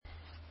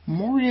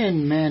More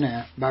in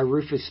Manna by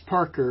Rufus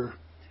Parker,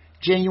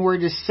 January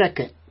the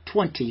 2nd,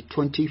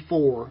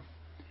 2024.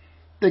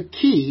 The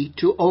key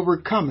to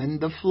overcoming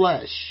the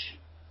flesh.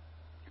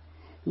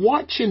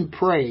 Watch and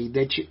pray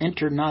that you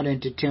enter not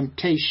into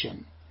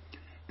temptation.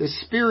 The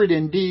spirit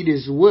indeed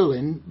is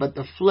willing, but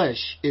the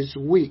flesh is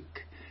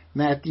weak.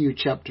 Matthew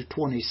chapter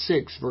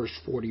 26, verse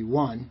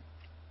 41.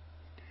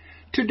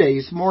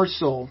 Today's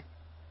morsel.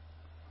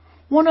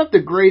 One of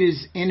the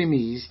greatest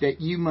enemies that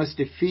you must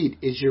defeat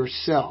is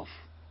yourself.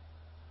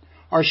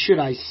 Or should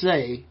I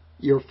say,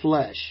 your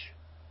flesh.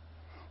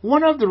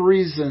 One of the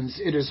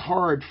reasons it is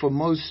hard for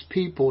most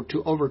people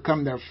to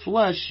overcome their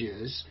flesh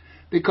is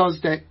because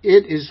that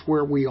it is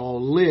where we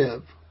all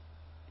live.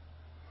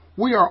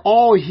 We are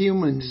all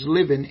humans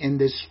living in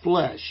this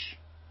flesh.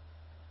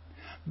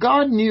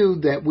 God knew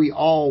that we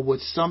all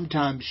would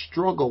sometimes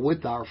struggle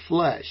with our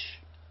flesh.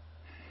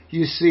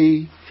 You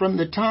see, from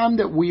the time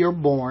that we are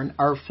born,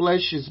 our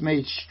flesh is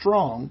made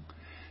strong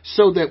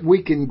so that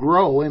we can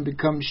grow and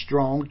become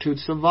strong to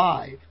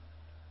survive.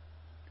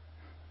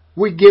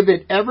 We give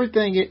it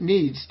everything it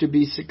needs to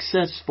be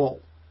successful.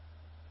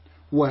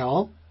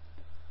 Well,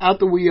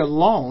 after we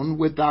alone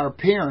with our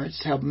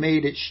parents have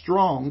made it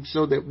strong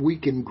so that we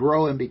can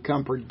grow and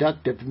become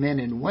productive men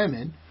and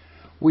women,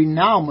 we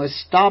now must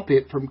stop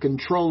it from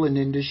controlling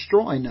and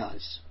destroying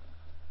us.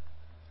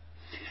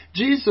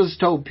 Jesus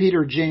told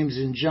Peter, James,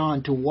 and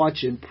John to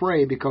watch and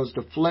pray because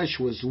the flesh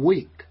was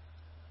weak.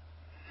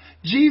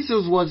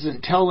 Jesus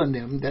wasn't telling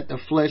them that the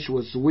flesh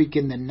was weak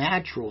in the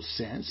natural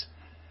sense,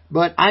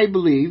 but I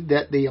believe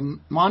that the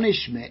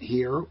admonishment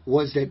here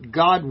was that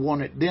God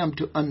wanted them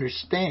to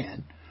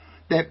understand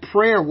that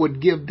prayer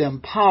would give them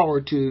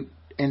power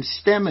and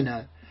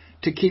stamina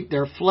to keep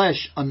their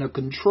flesh under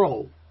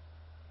control.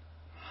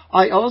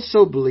 I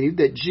also believe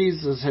that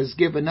Jesus has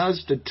given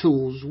us the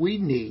tools we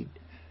need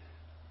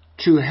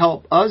to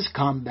help us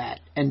combat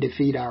and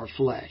defeat our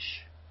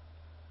flesh.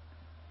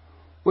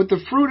 With the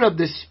fruit of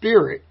the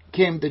Spirit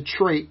came the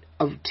trait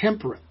of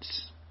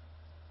temperance.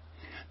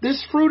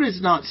 This fruit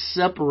is not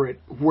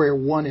separate where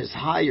one is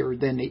higher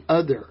than the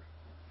other.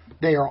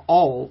 They are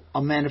all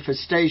a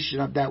manifestation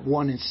of that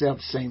one and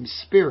self-same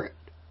Spirit.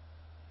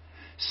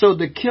 So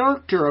the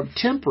character of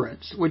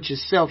temperance, which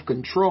is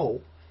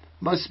self-control,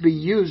 must be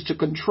used to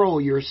control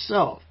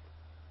yourself.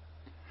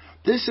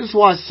 This is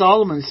why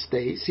Solomon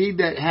states, "He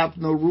that hath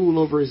no rule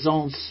over his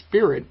own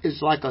spirit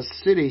is like a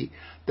city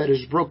that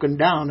is broken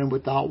down and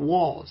without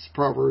walls."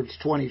 Proverbs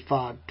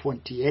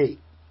 25:28.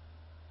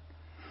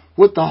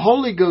 With the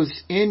Holy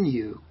Ghost in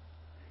you,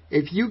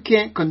 if you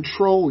can't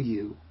control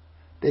you,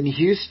 then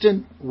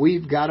Houston,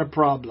 we've got a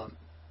problem.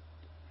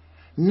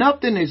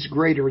 Nothing is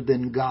greater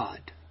than God.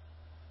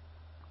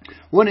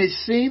 When it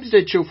seems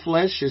that your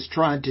flesh is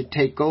trying to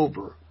take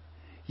over,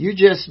 you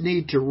just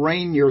need to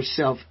rein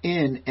yourself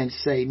in and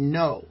say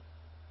no.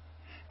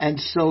 And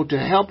so to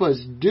help us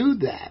do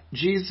that,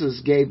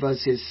 Jesus gave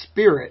us His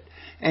Spirit,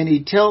 and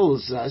He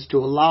tells us to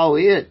allow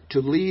it to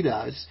lead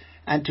us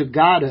and to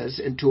guide us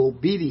into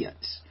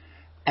obedience.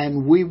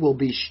 And we will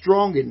be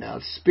strong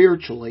enough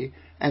spiritually,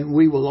 and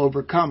we will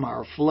overcome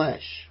our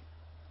flesh.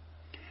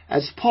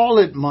 As Paul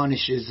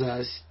admonishes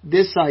us,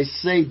 "This I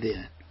say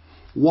then,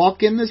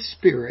 walk in the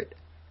Spirit,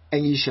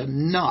 and ye shall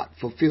not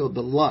fulfill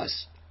the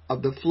lust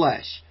of the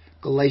flesh."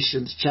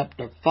 Galatians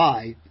chapter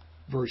 5,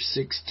 verse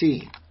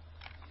 16.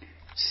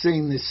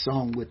 Sing this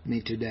song with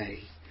me today.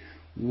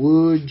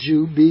 Would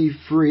you be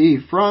free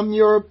from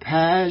your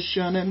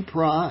passion and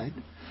pride?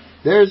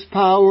 There's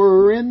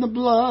power in the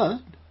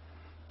blood,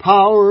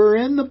 power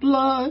in the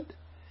blood.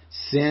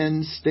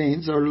 Sin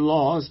stains are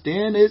lost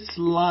in its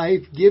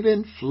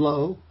life-giving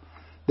flow.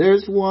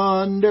 There's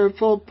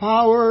wonderful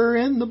power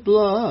in the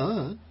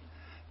blood.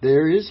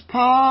 There is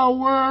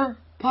power,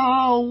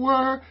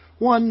 power,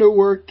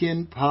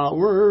 wonder-working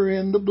power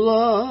in the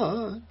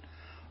blood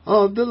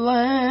of the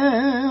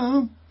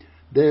Lamb.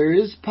 There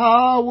is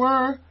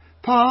power,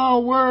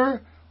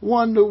 power,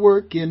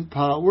 wonder-working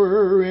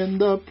power in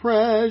the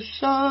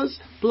precious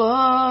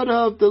blood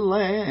of the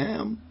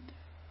Lamb.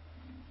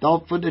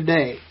 Thought for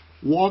today,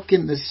 walk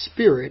in the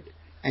Spirit,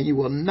 and you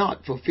will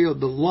not fulfill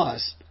the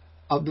lust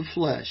of the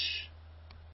flesh.